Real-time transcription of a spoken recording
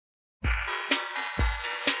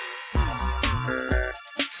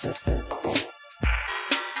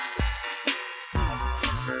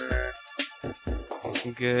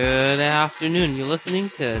Good afternoon. You're listening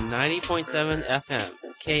to 90.7 FM,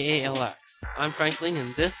 KALX. I'm Franklin,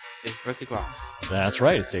 and this is Berkeley Groks. That's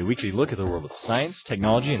right. It's a weekly look at the world of science,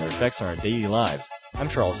 technology, and their effects on our daily lives. I'm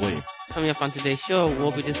Charles Lee. Coming up on today's show,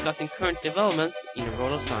 we'll be discussing current developments in the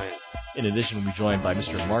world of science. In addition, we'll be joined by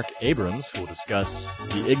Mr. Mark Abrams, who will discuss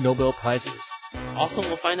the Ig Nobel Prizes. Also,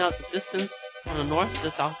 we'll find out the distance from the North to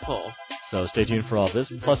the South Pole. So stay tuned for all this,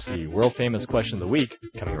 plus the world-famous question of the week,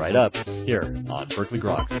 coming right up here on Berkeley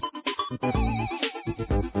Groks.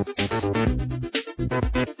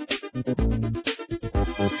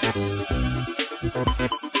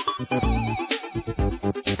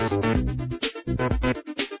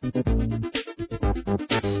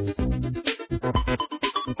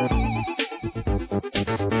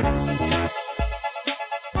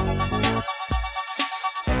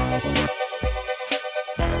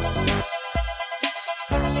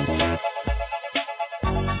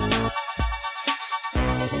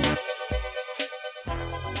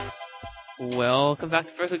 Welcome back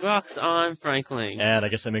to Berkeley Groks. I'm Franklin. And I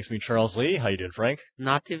guess that makes me Charles Lee. How you doing, Frank?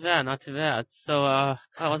 Not too bad, not too bad. So,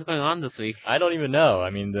 what's going on this week? I don't even know. I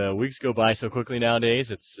mean, the weeks go by so quickly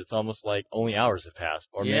nowadays, it's almost like only hours have passed,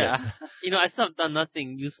 or minutes. I still have done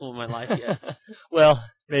nothing useful in my life yet. Well,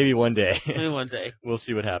 maybe one day. Maybe one day. We'll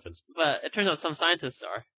see what happens. But it turns out some scientists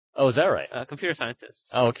are. Oh, is that right? Computer scientists.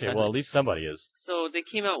 Oh, okay. Well, at least somebody is. So they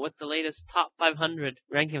came out with the latest top 500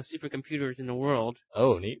 ranking of supercomputers in the world.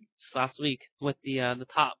 Oh, neat. Just last week, with the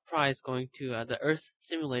top prize going to the Earth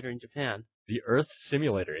simulator in Japan. The Earth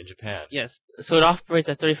simulator in Japan. Yes. So it operates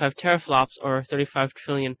at 35 teraflops, or 35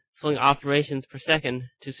 trillion floating operations per second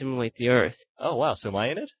to simulate the Earth. Oh, wow. So am I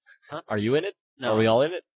in it? Huh? Are you in it? No. Are we all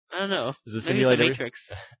in it? I don't know. Is the Maybe simulator? the Matrix.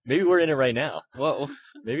 Maybe we're in it right now. Whoa.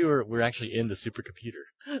 Maybe we're actually in the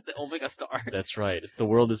supercomputer. The Omega Star. That's right. The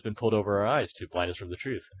world has been pulled over our eyes to blind us from the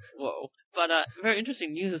truth. Whoa. But very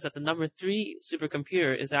interesting news is that the number 3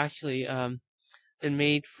 supercomputer is actually been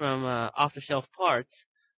made from off-the-shelf parts,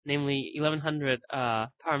 namely 1100 Power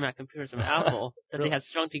Mac computers from Apple that they had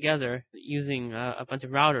strung together using a bunch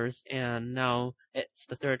of routers, and now it's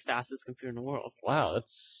the third fastest computer in the world. Wow,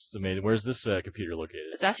 that's amazing. Where's this computer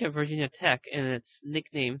located? It's actually at Virginia Tech, and it's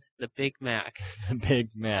nicknamed the Big Mac. Big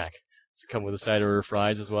Mac. Does it come with a side order of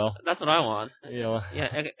fries as well? That's what I want. Yeah,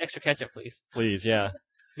 Extra ketchup, please. Please, yeah.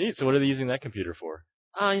 Neat. So what are they using that computer for?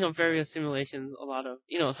 Various simulations. A lot of,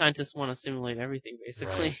 scientists want to simulate everything,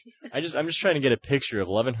 basically. Right. I'm just trying to get a picture of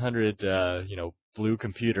 1100, blue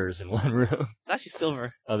computers in one room. It's actually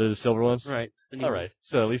silver. Oh, they're the silver ones? Right. All right.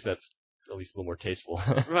 So at least that's a little more tasteful.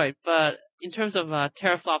 Right, but in terms of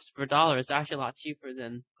teraflops per dollar, it's actually a lot cheaper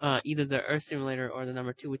than either the Earth simulator or the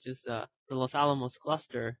number 2, which is the Los Alamos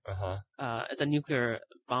cluster. Uh-huh. It's a nuclear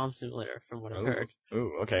bomb simulator, from what I've heard.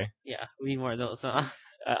 Ooh, okay. Yeah, we need more of those.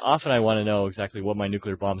 Often I want to know exactly what my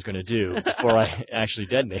nuclear bomb's going to do before I actually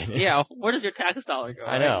detonate it. Yeah, where does your tax dollar go?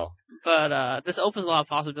 I know. But this opens a lot of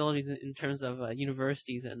possibilities in terms of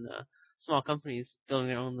universities and small companies building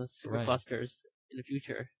their own superclusters in the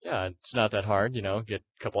future. Yeah, it's not that hard, get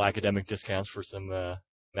a couple academic discounts for some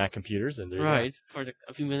Mac computers, and there you go. For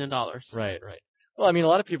a few $1 million. Right. Well, I mean, a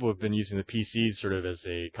lot of people have been using the PCs sort of as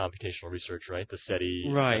a computational research, right? The SETI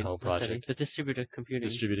home project. The distributed computing.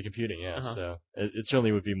 Distributed computing, yeah. Uh-huh. So it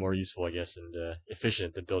certainly would be more useful, I guess, and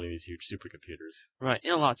efficient than building these huge supercomputers. Right,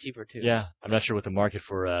 and a lot cheaper, too. Yeah, I'm not sure what the market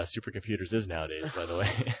for supercomputers is nowadays, by the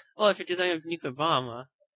way. Well, if you're designing a nuclear bomb...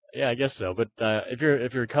 Yeah, I guess so. But if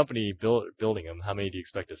you're a company building them, how many do you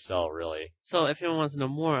expect to sell, really? So if anyone wants to know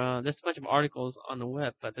more, there's a bunch of articles on the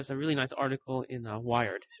web, but there's a really nice article in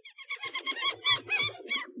Wired.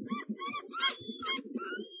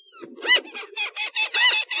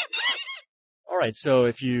 All right, so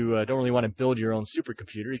if you don't really want to build your own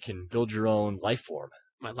supercomputer, you can build your own life form.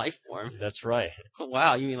 My life form? That's right.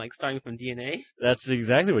 Wow, you mean like starting from DNA? That's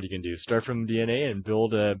exactly what you can do. Start from DNA and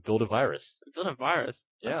build a virus. Build a virus?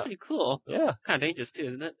 That's pretty cool. Yeah. Kind of dangerous too,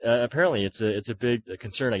 isn't it? Apparently, it's a big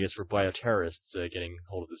concern, I guess, for bioterrorists getting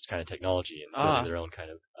hold of this kind of technology and building their own kind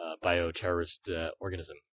of bioterrorist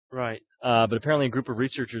organism. Right. But apparently a group of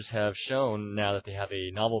researchers have shown now that they have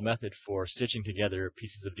a novel method for stitching together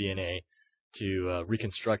pieces of DNA to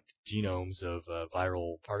reconstruct genomes of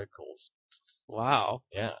viral particles. Wow.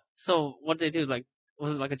 Yeah. So what did they do? Like,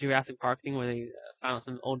 was it like a Jurassic Park thing where they found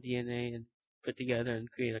some old DNA and put together and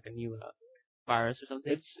create like a new virus or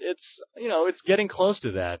something? It's getting close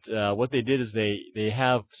to that. What they did is they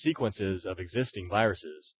have sequences of existing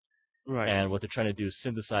viruses. Right. And what they're trying to do is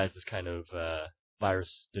synthesize this kind of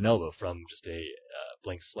virus de novo from just a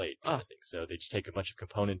blank slate kind of thing. So they just take a bunch of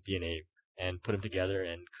component DNA and put them together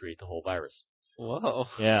and create the whole virus. Whoa.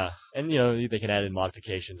 Yeah, and they can add in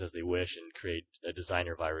modifications as they wish and create a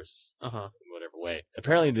designer virus Uh-huh. in whatever way.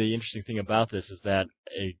 Apparently, the interesting thing about this is that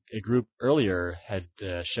a group earlier had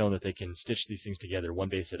shown that they can stitch these things together one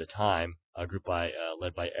base at a time. A group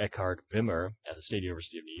led by Eckhard Wimmer at the State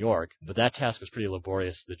University of New York. But that task was pretty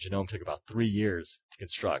laborious. The genome took about 3 years to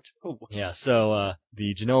construct. Oh. Yeah, so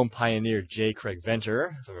the genome pioneer J. Craig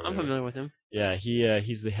Venter. I'm familiar with him. Yeah,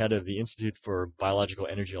 he's the head of the Institute for Biological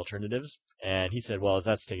Energy Alternatives, and he said, well, if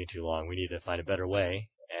that's taking too long, we need to find a better way.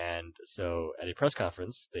 And so at a press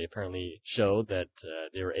conference, they apparently showed that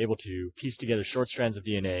they were able to piece together short strands of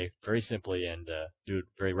DNA very simply and do it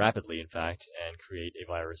very rapidly, in fact, and create a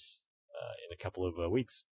virus in a couple of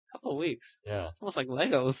weeks. Couple of weeks. Yeah. It's almost like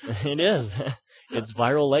Legos. It is. It's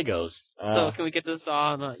viral Legos. So can we get this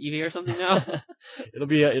on eBay or something now? It'll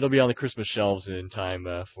be on the Christmas shelves in time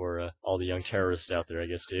for all the young terrorists out there, I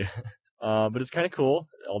guess, too. But it's kind of cool.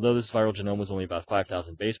 Although this viral genome was only about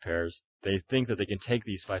 5,000 base pairs, they think that they can take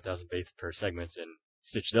these 5,000 base pair segments and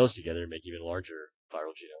stitch those together and make even larger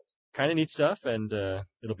viral genomes. Kind of neat stuff, and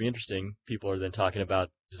it'll be interesting. People are then talking about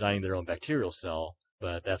designing their own bacterial cell,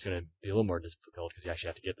 but that's going to be a little more difficult because you actually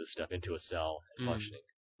have to get this stuff into a cell and functioning.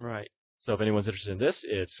 Right. So if anyone's interested in this,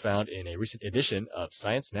 it's found in a recent edition of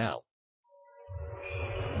Science Now.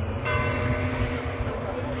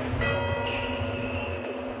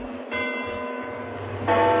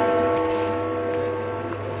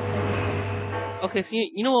 Okay, so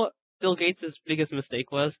you know what Bill Gates' biggest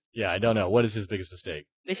mistake was? Yeah, I don't know. What is his biggest mistake?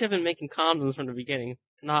 They should have been making condoms from the beginning,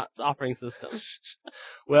 not the operating system.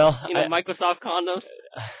 Well, Microsoft condoms.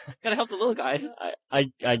 Gotta help the little guys.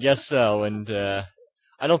 I guess so, and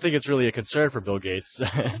I don't think it's really a concern for Bill Gates,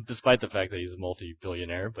 despite the fact that he's a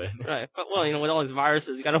multi-billionaire. But right, but with all these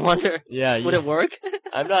viruses, you gotta wonder, would it work?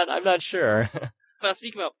 I'm not sure. But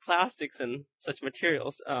speaking about plastics and such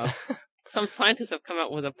materials, some scientists have come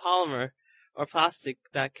out with a polymer or plastic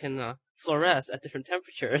that can fluoresce at different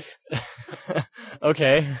temperatures.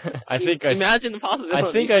 Okay, imagine the possibility.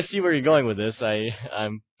 I think I see where you're going with this.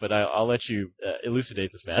 But I'll let you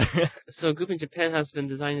elucidate this matter. So a group in Japan has been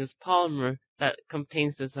designing this polymer that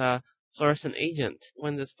contains this fluorescent agent.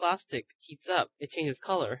 When this plastic heats up, it changes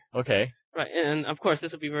color. Okay. Right, and of course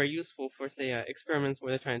this would be very useful for, say, experiments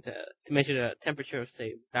where they're trying to measure the temperature of,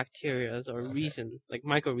 say, bacteria or regions, like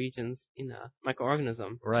microregions in a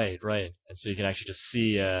microorganism. Right. And so you can actually just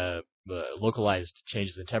see localized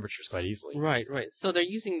changes in temperatures quite easily. Right. So they're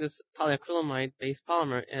using this polyacrylamide-based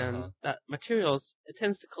polymer, and that material, it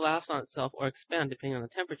tends to collapse on itself or expand depending on the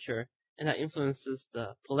temperature. And that influences the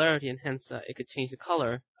polarity, and hence it could change the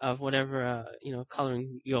color of whatever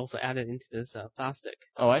coloring you also added into this plastic.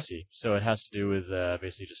 Oh, I see. So it has to do with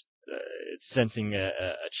basically just it's sensing a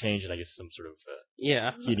change in, I guess, some sort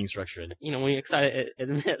of heating structure. When you're excited, it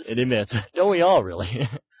emits. It emits. Don't we all, really?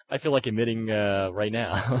 I feel like emitting right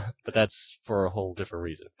now, but that's for a whole different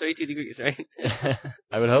reason. 32 degrees, right?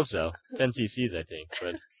 I would hope so. 10 cc's, I think,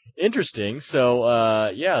 but. Interesting.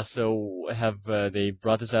 So, so have they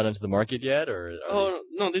brought this out into the market yet, or?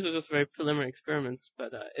 No, these are just very preliminary experiments,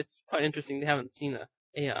 but it's quite interesting. They haven't seen a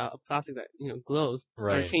plastic that glows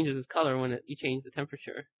or changes its color when you change the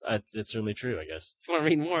temperature. It's certainly true, I guess. If you want to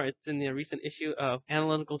read more, it's in the recent issue of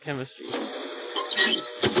Analytical Chemistry.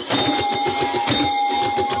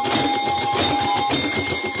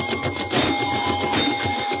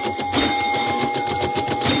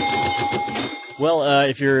 Well,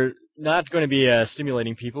 if you're not going to be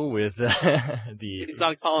stimulating people with the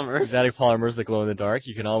exotic polymers that glow in the dark,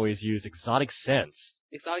 you can always use exotic scents.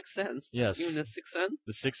 Exotic scents? Yes. Even the Sixth Sense?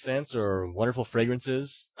 The Sixth Sense, or wonderful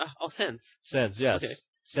fragrances. Scents. Scents, yes. Okay.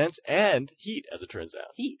 Scents and heat, as it turns out.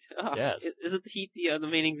 Heat? Yes. Isn't the heat the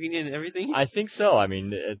main ingredient in everything? I think so. I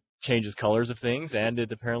mean, it changes colors of things, and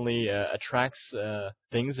it apparently attracts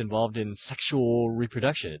things involved in sexual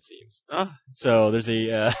reproduction, it seems. So there's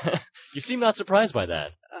a... you seem not surprised by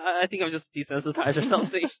that. I think I'm just desensitized or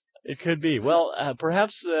something. It could be. Well,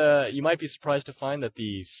 perhaps you might be surprised to find that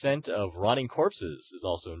the scent of rotting corpses is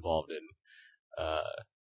also involved in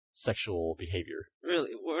sexual behavior.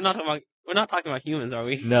 Really? We're not talking about humans, are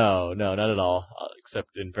we? No, not at all, except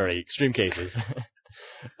in very extreme cases.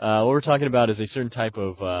 What we're talking about is a certain type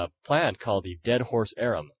of plant called the dead horse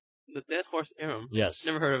arum. The dead horse arum? Yes.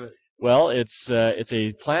 Never heard of it. Well, it's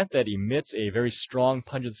a plant that emits a very strong,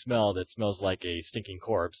 pungent smell that smells like a stinking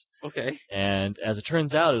corpse. Okay. And as it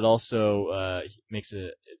turns out, it also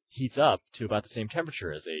it heats up to about the same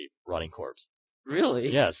temperature as a rotting corpse.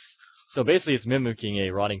 Really? Yes. So basically, it's mimicking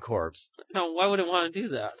a rotting corpse. Now, why would it want to do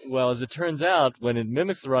that? Well, as it turns out, when it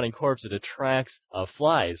mimics the rotting corpse, it attracts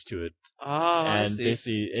flies to it. Oh, And I see.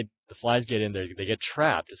 basically, the flies get in there. They get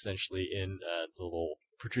trapped, essentially, in the little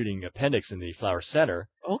protruding appendix in the flower center.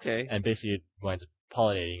 Okay. And basically, it winds up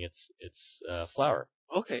pollinating its flower.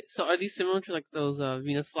 Okay. So are these similar to like those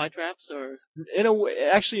Venus flytraps or In a way,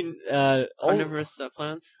 actually, carnivorous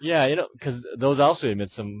plants? Yeah, because those also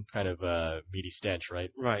emit some kind of meaty stench, right?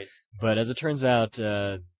 Right. But as it turns out,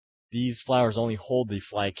 these flowers only hold the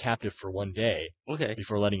fly captive for one day Okay.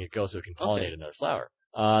 before letting it go so it can pollinate Okay. another flower.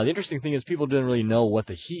 The interesting thing is people didn't really know what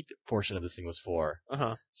the heat portion of this thing was for.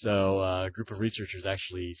 Uh-huh. So a group of researchers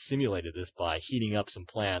actually simulated this by heating up some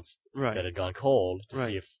plants Right. that had gone cold to Right.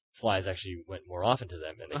 see if flies actually went more often to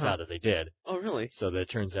them, and they Uh-huh. found that they did. Oh, really? So that it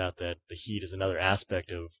turns out that the heat is another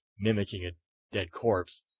aspect of mimicking a dead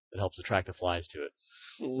corpse that helps attract the flies to it.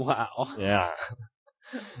 Wow. Yeah.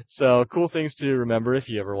 So cool things to remember if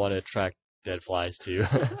you ever want to attract dead flies to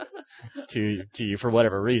to you for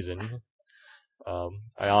whatever reason.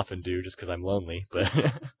 I often do just because I'm lonely, but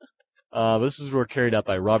this were carried out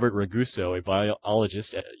by Robert Raguso, a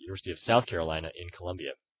biologist at the University of South Carolina in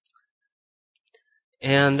Columbia.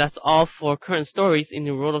 And that's all for current stories in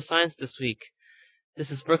the world of science this week. This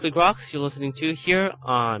is Berkeley Groks you're listening to here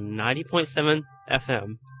on 90.7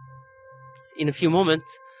 FM. In a few moments,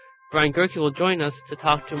 Brian Gerke will join us to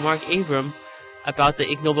talk to Mark Abram about the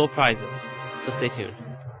Ig Nobel Prizes. So stay tuned.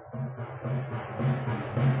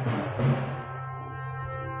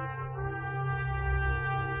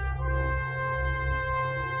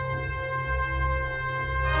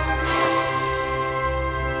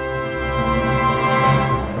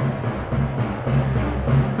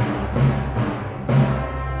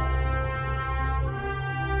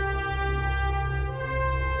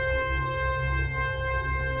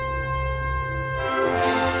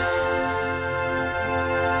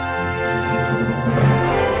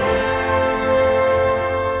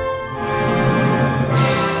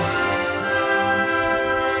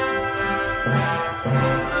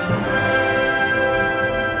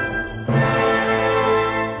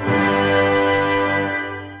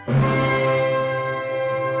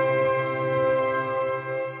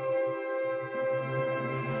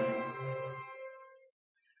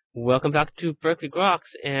 Welcome back to Berkeley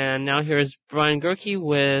Groks, and now here's Brian Gerke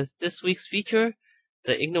with this week's feature,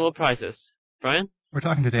 the Ig Nobel Prizes. Brian? We're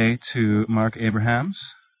talking today to Mark Abrahams,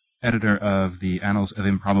 editor of the Annals of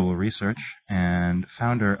Improbable Research and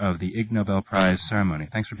founder of the Ig Nobel Prize ceremony.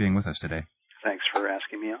 Thanks for being with us today. Thanks for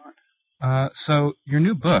asking me on. So your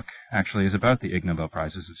new book actually is about the Ig Nobel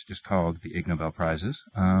Prizes. It's just called the Ig Nobel Prizes.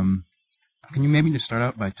 Can you maybe just start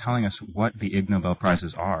out by telling us what the Ig Nobel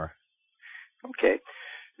Prizes are? Okay.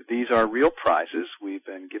 These are real prizes. We've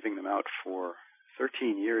been giving them out for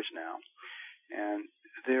 13 years now. And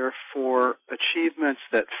they're for achievements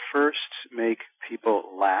that first make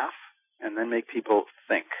people laugh and then make people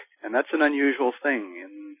think. And that's an unusual thing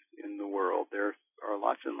in the world. There are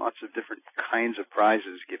lots and lots of different kinds of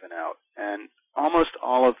prizes given out. And almost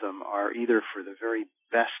all of them are either for the very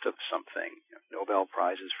best of something. Nobel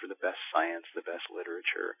Prizes for the best science, the best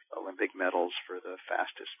literature, Olympic medals for the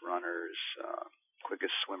fastest runners,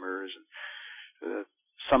 quickest swimmers.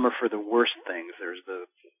 Some are for the worst things. There's the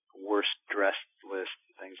worst dressed list,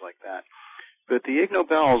 things like that. But the Ig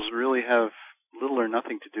Nobels really have little or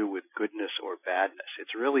nothing to do with goodness or badness.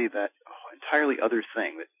 It's really that entirely other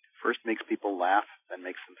thing that first makes people laugh, then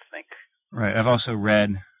makes them think. Right. I've also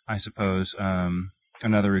read, I suppose,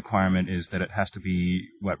 another requirement is that it has to be,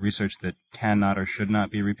 research that cannot or should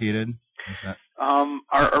not be repeated? Is that?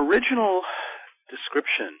 Our original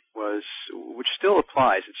description was, which still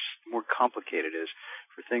applies, it's more complicated, is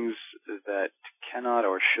for things that cannot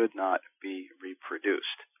or should not be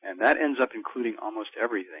reproduced. And that ends up including almost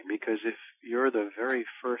everything, because if you're the very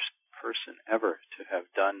first person ever to have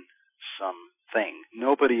done something,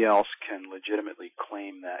 nobody else can legitimately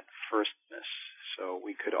claim that firstness. So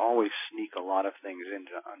we could always sneak a lot of things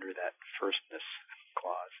under that firstness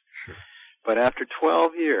clause. Sure. But after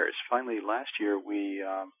 12 years, finally last year, we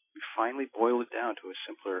finally boiled it down to a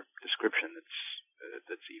simpler description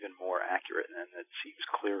that's even more accurate and that seems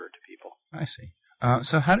clearer to people. I see.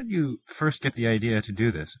 So how did you first get the idea to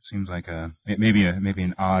do this? It seems like maybe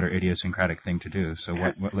an odd or idiosyncratic thing to do. So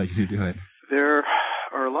what led you to do it? There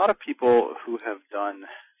are a lot of people who have done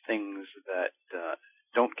things that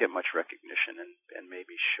don't get much recognition and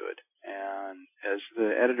maybe should. And as the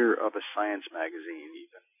editor of a science magazine,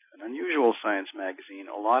 even an unusual science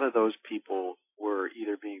magazine, a lot of those people were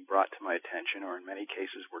either being brought to my attention or in many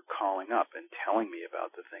cases were calling up and telling me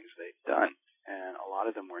about the things they'd done. and a lot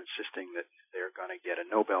of them were insisting that they're going to get a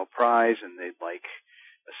Nobel Prize and they'd like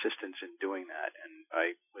assistance in doing that. And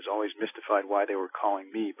I was always mystified why they were calling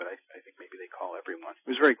me, but I think maybe they call everyone.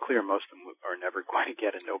 It was very clear most of them are never going to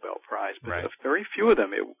get a Nobel Prize, but Right. very few of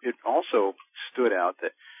them, it also stood out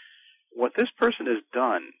that what this person has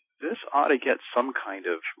done, this ought to get some kind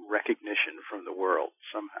of recognition from the world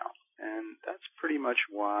somehow. And that's pretty much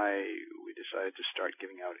why we decided to start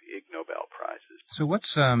giving out Ig Nobel Prizes. So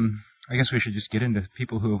what's, I guess we should just get into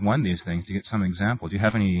people who have won these things to get some example. Do you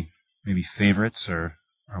have any maybe favorites or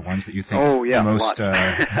ones that you think most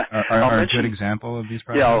are a good example of these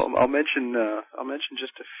prizes? Yeah, I'll mention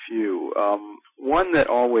just a few. One that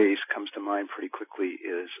always comes to mind pretty quickly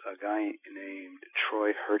is a guy named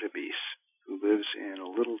Troy Hurtubise, who lives in a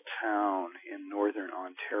little town in northern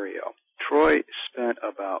Ontario. Troy spent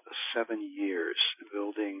about 7 years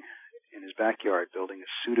in his backyard building a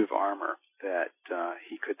suit of armor that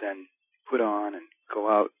he could then put on and go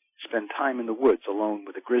out, spend time in the woods alone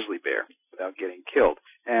with a grizzly bear without getting killed.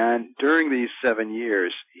 And during these 7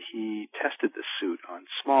 years, he tested the suit on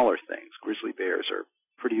smaller things. Grizzly bears are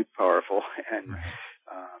pretty powerful, and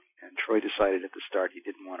Troy decided at the start he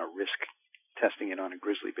didn't want to risk testing it on a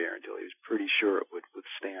grizzly bear until he was pretty sure it would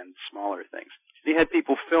withstand smaller things. He had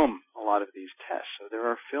people film a lot of these tests, so there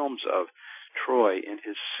are films of Troy in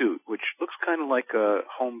his suit, which looks kind of like a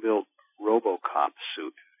home-built RoboCop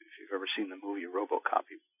suit. If you've ever seen the movie RoboCop,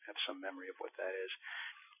 you have some memory of what that is.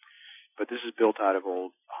 But this is built out of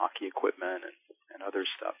old hockey equipment and other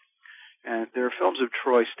stuff. And there are films of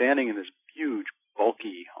Troy standing in this huge,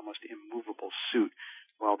 bulky, almost immovable suit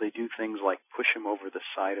while they do things like push him over the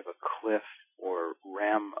side of a cliff or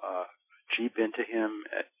ram a Jeep into him.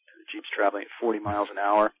 The Jeep's traveling at 40 miles an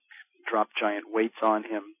hour, drop giant weights on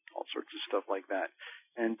him, all sorts of stuff like that.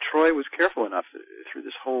 And Troy was careful enough through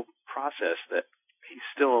this whole process that he's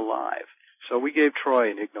still alive. So we gave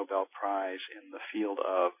Troy an Ig Nobel Prize in the field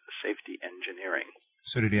of safety engineering.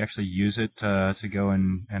 So did he actually use it to go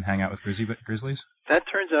and hang out with grizzlies? That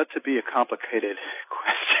turns out to be a complicated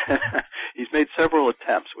question. He's made several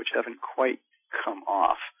attempts which haven't quite come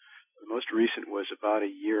off. The most recent was about a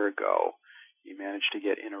year ago. He managed to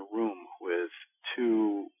get in a room with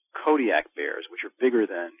 2 Kodiak bears, which are bigger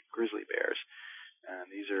than grizzly bears. And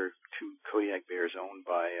these are 2 Kodiak bears owned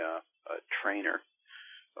by a trainer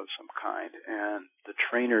of some kind. And the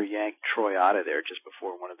trainer yanked Troy out of there just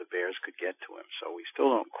before one of the bears could get to him. So we still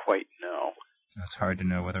don't quite know. It's hard to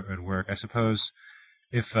know whether it would work. I suppose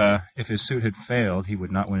if his suit had failed, he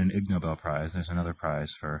would not win an Ig Nobel Prize. There's another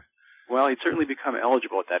prize for... Well, he'd certainly become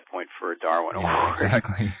eligible at that point for a Darwin Award.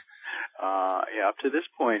 Exactly. Up to this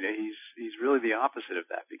point, he's really the opposite of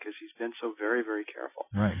that because he's been so very, very careful.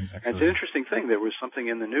 Right. And it's an interesting thing. There was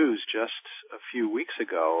something in the news just a few weeks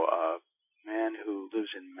ago. A man who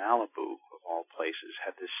lives in Malibu, of all places,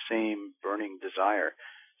 had this same burning desire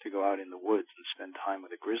to go out in the woods and spend time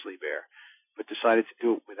with a grizzly bear, but decided to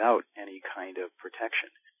do it without any kind of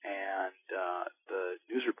protection. And the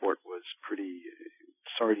news report was pretty,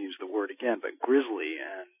 sorry to use the word again, but grisly,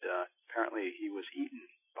 and apparently he was eaten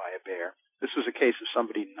by a bear. This was a case of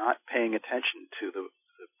somebody not paying attention to the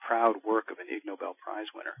proud work of an Ig Nobel Prize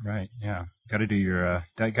winner. Right. Yeah. Got to do your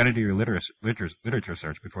literature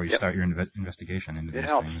search before you start your investigation into these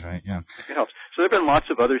things. Right. Yeah. It helps. So there have been lots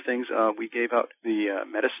of other things. We gave out the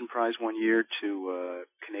medicine prize one year to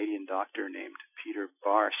a Canadian doctor named Peter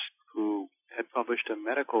Barse, who had published a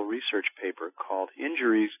medical research paper called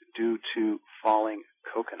 "Injuries Due to Falling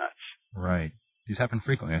Coconuts." Right. These happen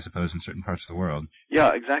frequently, I suppose, in certain parts of the world.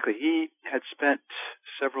 Yeah, exactly. He had spent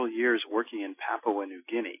several years working in Papua New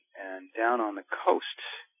Guinea, and down on the coast,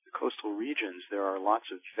 the coastal regions, there are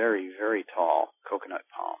lots of very, very tall coconut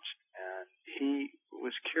palms. And he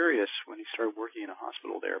was curious when he started working in a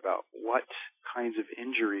hospital there about what kinds of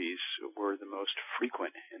injuries were the most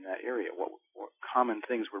frequent in that area, what common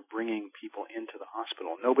things were bringing people into the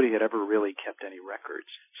hospital. Nobody had ever really kept any records.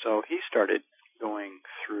 So he started going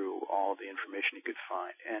through all the information he could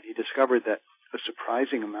find, and he discovered that a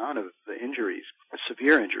surprising amount of the injuries,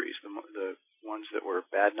 severe injuries, the ones that were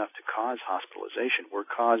bad enough to cause hospitalization, were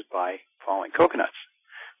caused by falling coconuts,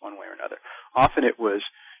 one way or another. Often it was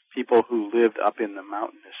people who lived up in the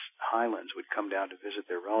mountainous highlands would come down to visit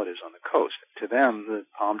their relatives on the coast. To them, the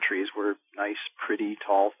palm trees were nice, pretty,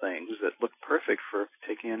 tall things that looked perfect for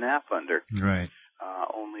taking a nap under. Right.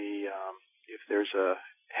 Only if there's a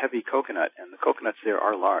heavy coconut, and the coconuts there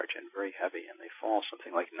are large and very heavy, and they fall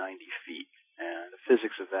something like 90 feet. And the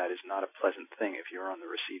physics of that is not a pleasant thing if you're on the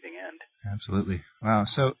receiving end. Absolutely. Wow.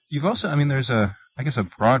 So you've also, there's I guess, a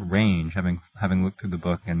broad range, having looked through the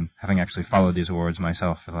book and having actually followed these awards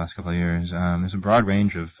myself for the last couple of years. There's a broad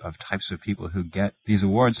range of types of people who get these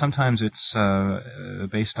awards. Sometimes it's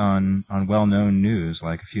based on well-known news,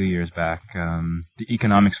 like a few years back. The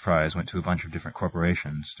Economics Prize went to a bunch of different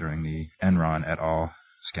corporations during the Enron et al.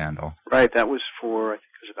 Scandal. Right, that was for, I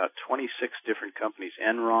think it was about 26 different companies.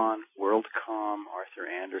 Enron, WorldCom, Arthur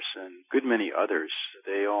Andersen, good many others.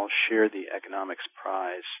 They all shared the Economics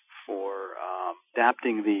Prize for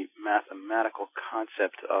adapting the mathematical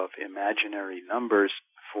concept of imaginary numbers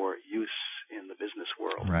for use in the business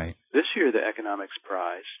world. Right. This year, the Economics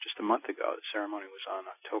Prize, just a month ago, the ceremony was on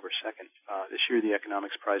October 2nd. This year, the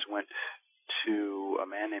Economics Prize went to a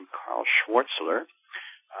man named Karl Schwarzler,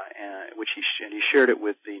 and he shared it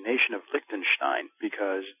with the nation of Liechtenstein,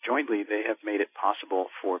 because jointly they have made it possible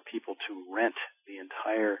for people to rent the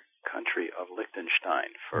entire country of Liechtenstein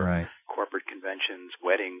for corporate conventions,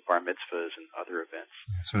 weddings, bar mitzvahs, and other events.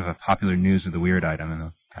 Sort of a popular news of the weird item in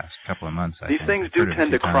the past couple of months. These things do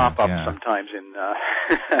tend to crop up sometimes in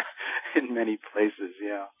in many places.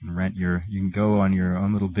 Yeah. You can go on your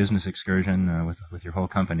own little business excursion with your whole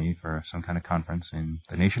company for some kind of conference in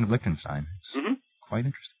the nation of Liechtenstein. It's quite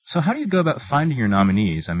interesting. So how do you go about finding your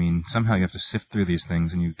nominees? I mean, somehow you have to sift through these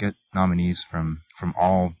things, and you get nominees from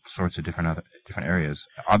all sorts of different areas,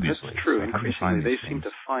 obviously. That's true. So increasingly, they seem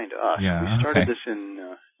to find us. Yeah, we started this in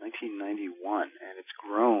 1991, and it's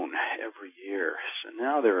grown every year. So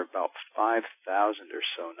now there are about 5,000 or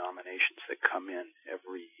so nominations that come in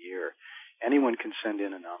every year. Anyone can send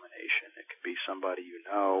in a nomination. It could be somebody you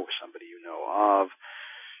know of.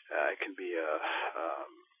 It can be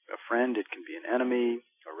a friend, it can be an enemy,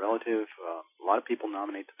 a relative. A lot of people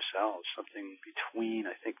nominate themselves. Something between,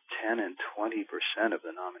 I think, 10 and 20% of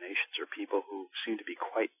the nominations are people who seem to be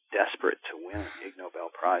quite desperate to win an Ig Nobel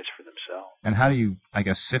Prize for themselves. And how do you, I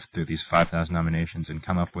guess, sift through these 5,000 nominations and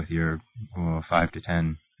come up with your 5 to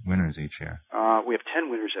 10 winners each year? We have 10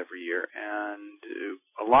 winners every year, and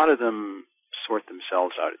a lot of them sort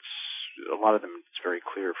themselves out. A lot of them, it's very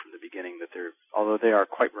clear from the beginning that although they are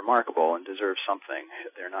quite remarkable and deserve something,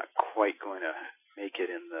 they're not quite going to make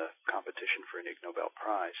it in the competition for an Ig Nobel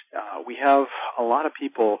Prize. We have a lot of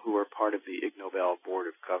people who are part of the Ig Nobel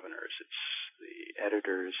Board of Governors. It's the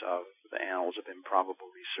editors of the Annals of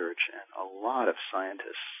Improbable Research and a lot of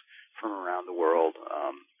scientists from around the world.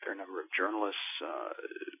 There are a number of journalists,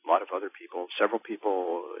 a lot of other people. Several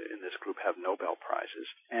people in this group have Nobel Prizes.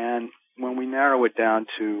 And when we narrow it down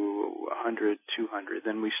to 100, 200,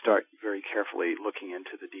 then we start very carefully looking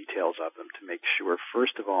into the details of them to make sure,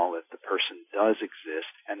 first of all, that the person does exist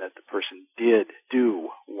and that the person did do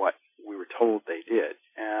what we were told they did.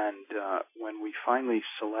 And when we finally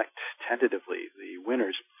select tentatively the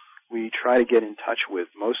winners, we try to get in touch with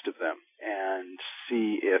most of them and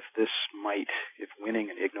see if winning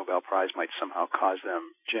an Ig Nobel Prize might somehow cause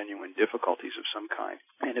them genuine difficulties of some kind.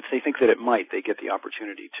 And if they think that it might, they get the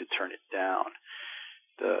opportunity to turn it down.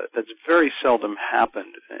 That's very seldom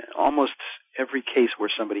happened. Almost every case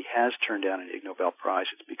where somebody has turned down an Ig Nobel Prize,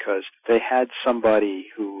 it's because they had somebody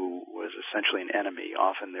who was essentially an enemy,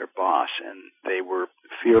 often their boss, and they were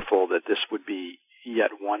fearful that this would be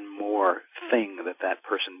yet one more thing that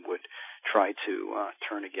person would try to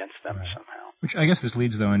turn against them somehow. Which I guess this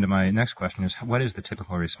leads, though, into my next question is, what is the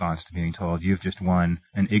typical response to being told you've just won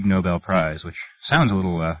an Ig Nobel Prize, which sounds a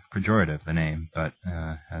little pejorative, the name, but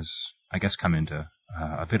has, I guess, come into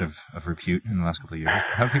a bit of repute in the last couple of years.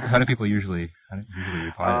 How do people usually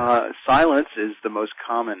reply? Silence is the most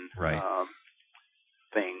common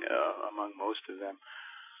thing among most of them.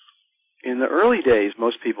 In the early days,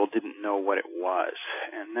 most people didn't know what it was,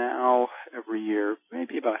 and now every year,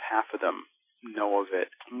 maybe about half of them know of it.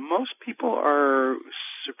 Most people are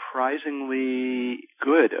surprisingly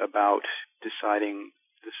good about deciding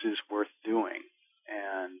this is worth doing,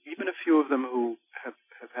 and even a few of them who have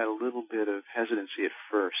had a little bit of hesitancy at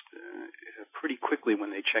first, pretty quickly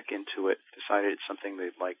when they check into it, decided it's something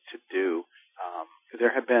they'd like to do.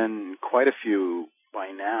 There have been quite a few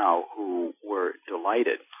by now who were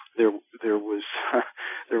delighted. There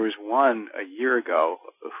was one a year ago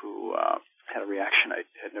who had a reaction I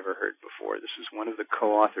had never heard before. This is one of the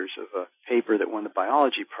co-authors of a paper that won the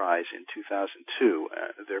Biology Prize in 2002.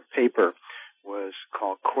 Their paper was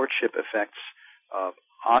called Courtship Effects of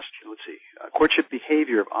Courtship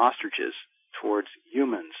Behavior of Ostriches Towards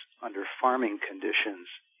Humans Under Farming Conditions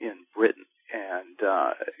in Britain. And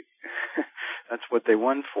that's what they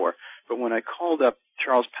won for. But when I called up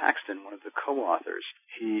Charles Paxton, one of the co-authors,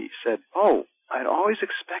 he said, "Oh, I'd always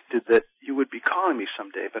expected that you would be calling me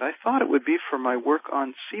someday, but I thought it would be for my work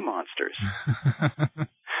on sea monsters."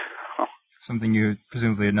 Something you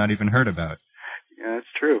presumably had not even heard about.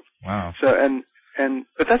 That's true. Wow. So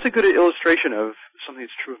but that's a good illustration of something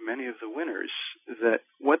that's true of many of the winners, that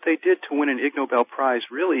what they did to win an Ig Nobel Prize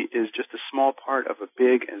really is just a small part of a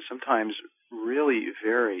big and sometimes really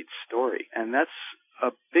varied story. And that's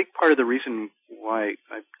a big part of the reason why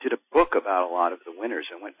I did a book about a lot of the winners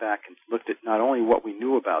and went back and looked at not only what we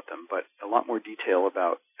knew about them, but a lot more detail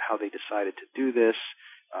about how they decided to do this,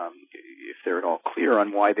 if they're at all clear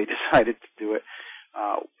on why they decided to do it,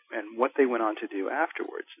 and what they went on to do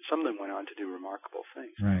afterwards. Some of them went on to do remarkable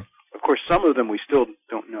things. Right. Of course, some of them we still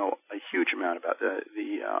don't know a huge amount about. The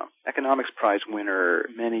economics prize winner,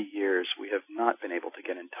 many years we have not been able to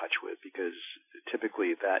get in touch with, because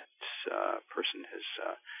typically that person has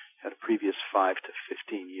had a previous 5 to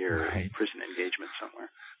 15-year prison engagement somewhere.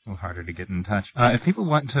 A little harder to get in touch. If people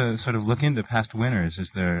want to sort of look into past winners, is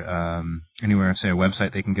there anywhere, say, a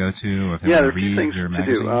website they can go to, or if they want to read your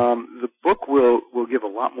magazine? There are a few things to do. The book will give a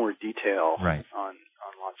lot more detail on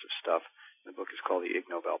lots of stuff. The book is called The Ig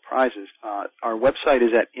Nobel Prizes. Our website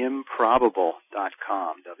is at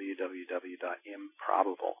improbable.com,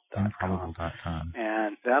 www.improbable.com.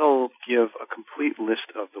 And that'll give a complete list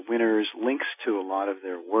of the winners, links to a lot of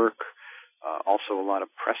their work, also a lot of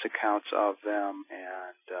press accounts of them,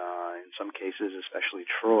 and in some cases, especially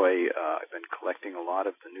Troy, I've been collecting a lot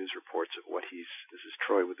of the news reports of what this is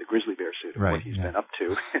Troy with the grizzly bear suit, of what he's been up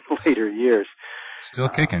to in later years. Still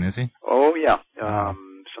kicking, is he? Oh, yeah.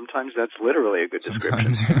 Sometimes that's literally a good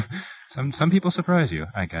description. Some people surprise you,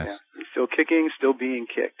 I guess. Yeah. He's still kicking, still being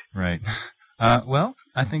kicked. Right. Well,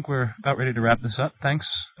 I think we're about ready to wrap this up. Thanks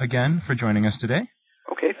again for joining us today.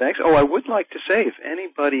 Okay, thanks. Oh, I would like to say, if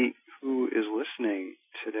anybody who is listening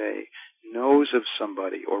today knows of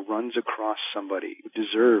somebody or runs across somebody who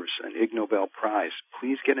deserves an Ig Nobel Prize,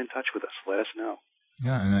 please get in touch with us. Let us know.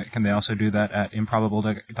 Yeah, and can they also do that at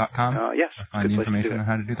improbable.com? Yes. Find the information on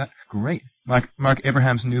how to do that? Great. Marc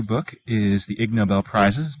Abraham's new book is The Ig Nobel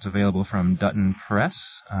Prizes. It's available from Dutton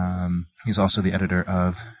Press. He's also the editor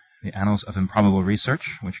of The Annals of Improbable Research,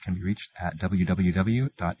 which can be reached at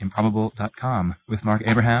www.improbable.com. With Marc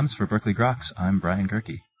Abrahams for Berkeley Groks, I'm Brian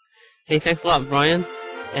Gerke. Hey, thanks a lot, Brian.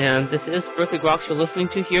 And this is Berkeley Groks you're listening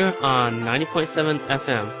to here on 90.7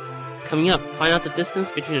 FM. Coming up, find out the distance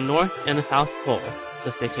between the North and the South Pole. So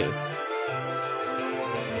stay tuned.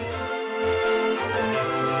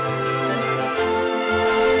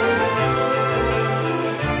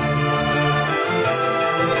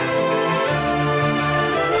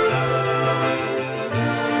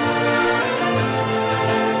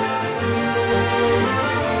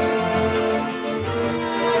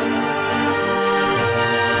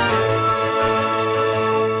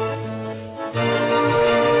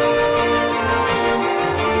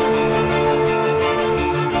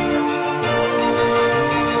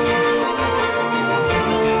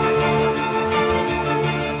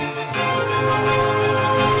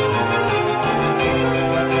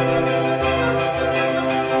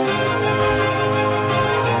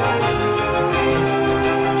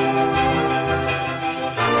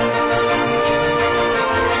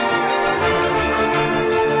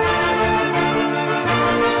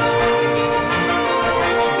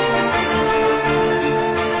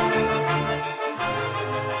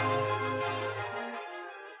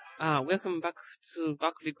 Welcome back to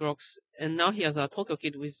Berkeley Groks, and now here's Tokyo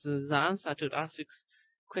Kid with the answer to last week's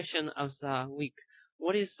question of the week.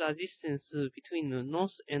 What is the distance between the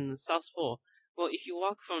North and South Pole? Well, if you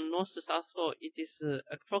walk from North to South Pole, it is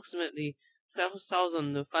approximately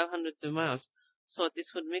 12,500 miles. So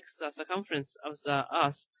this would make the circumference of the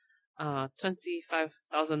Earth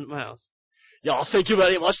 25,000 miles. Yeah, thank you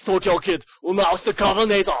very much, Tokyo Kid. Now it's the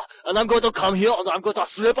governor, and I'm going to come here and I'm going to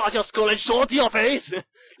slip out your skull and short your face.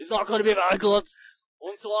 It's not going to be very good.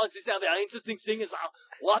 And so this is a very interesting thing is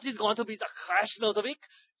what is going to be the question of the week?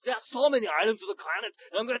 There are so many islands on the planet,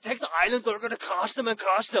 and I'm going to take the islands and I'm going to crush them and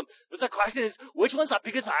crush them. But the question is, which one's the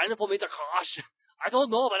biggest island for me to crush? I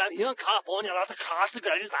don't know, but I'm here in California and I have to crush the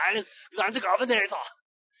greatest islands because I'm the governor.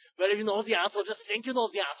 But if you know the answer, just think you know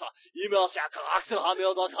the answer. Email us at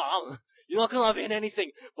groks@hotmail.com. You're not going to win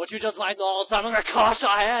anything, but you just might know so I'm going to crush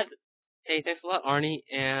your head. Hey, thanks a lot, Arnie.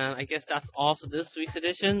 And I guess that's all for this week's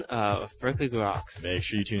edition of Berkeley Groks. Make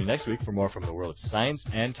sure you tune in next week for more from the world of science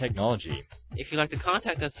and technology. If you'd like to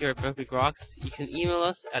contact us here at Berkeley Groks, you can email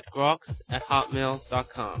us at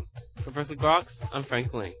groks@hotmail.com. For Berkeley Groks, I'm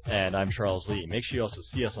Frank Ling. And I'm Charles Lee. Make sure you also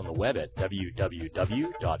see us on the web at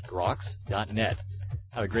www.groks.net.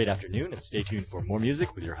 Have a great afternoon and stay tuned for more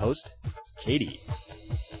music with your host, Katie.